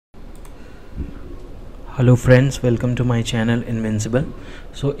Hello friends, welcome to my channel Invincible.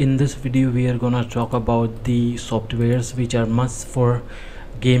 So in this video we are gonna talk about the softwares which are must for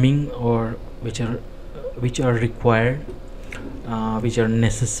gaming, or which are required, which are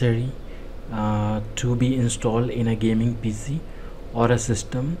necessary to be installed in a gaming PC or a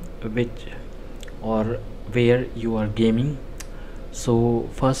system which or where you are gaming. So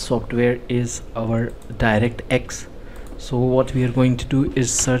first software is our DirectX. So what we are going to do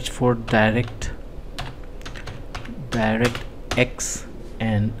is search for DirectX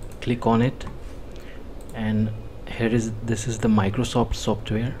and click on it, and this is the Microsoft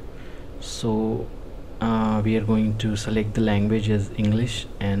software. So we are going to select the language as English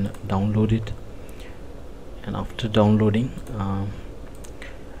and download it, and after downloading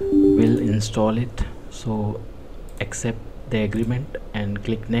we'll install it. So accept the agreement and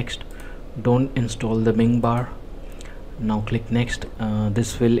click next. Don't install the Bing bar. Now click next.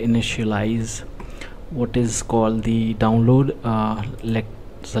 This will initialize what is called the download.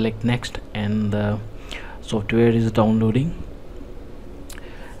 Select next, and the software is downloading.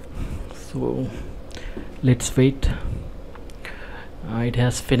 So let's wait. It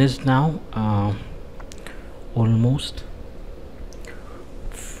has finished now. Almost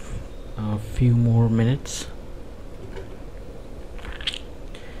a few more minutes.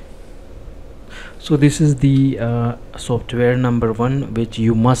 So this is the software number 1 which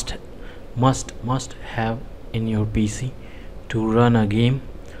you must have in your PC to run a game.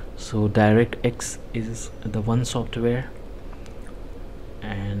 So DirectX is the one software,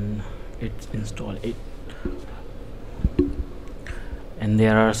 and it's installed it, and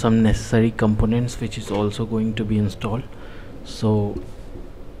there are some necessary components which is also going to be installed. So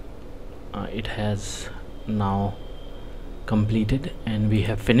it has now completed and we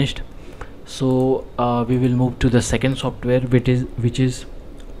have finished. So we will move to the second software, which is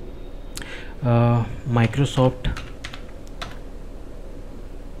Microsoft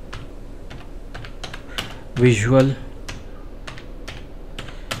Visual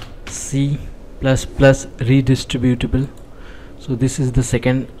C++ Redistributable. So this is the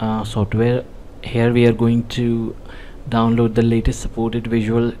second software. Here we are going to download the latest supported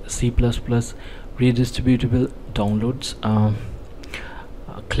Visual C++ Redistributable downloads.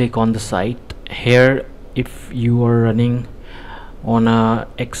 Click on the site. Here, if you are running on a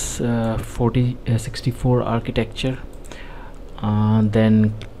x64 architecture,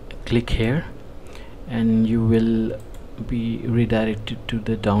 then click here and you will be redirected to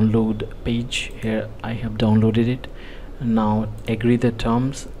the download page. Here I have downloaded it. Now agree the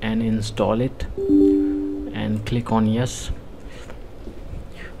terms and install it and click on yes.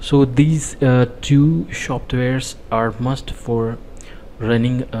 So these two softwares are must for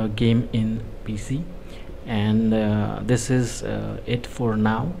running a game in PC, and this is it for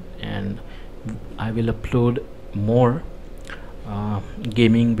now, and I will upload more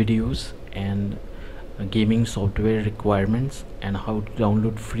gaming videos and gaming software requirements, and how to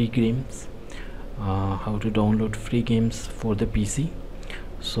download free games, for the PC.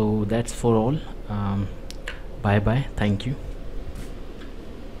 So that's for all. Bye bye, thank you.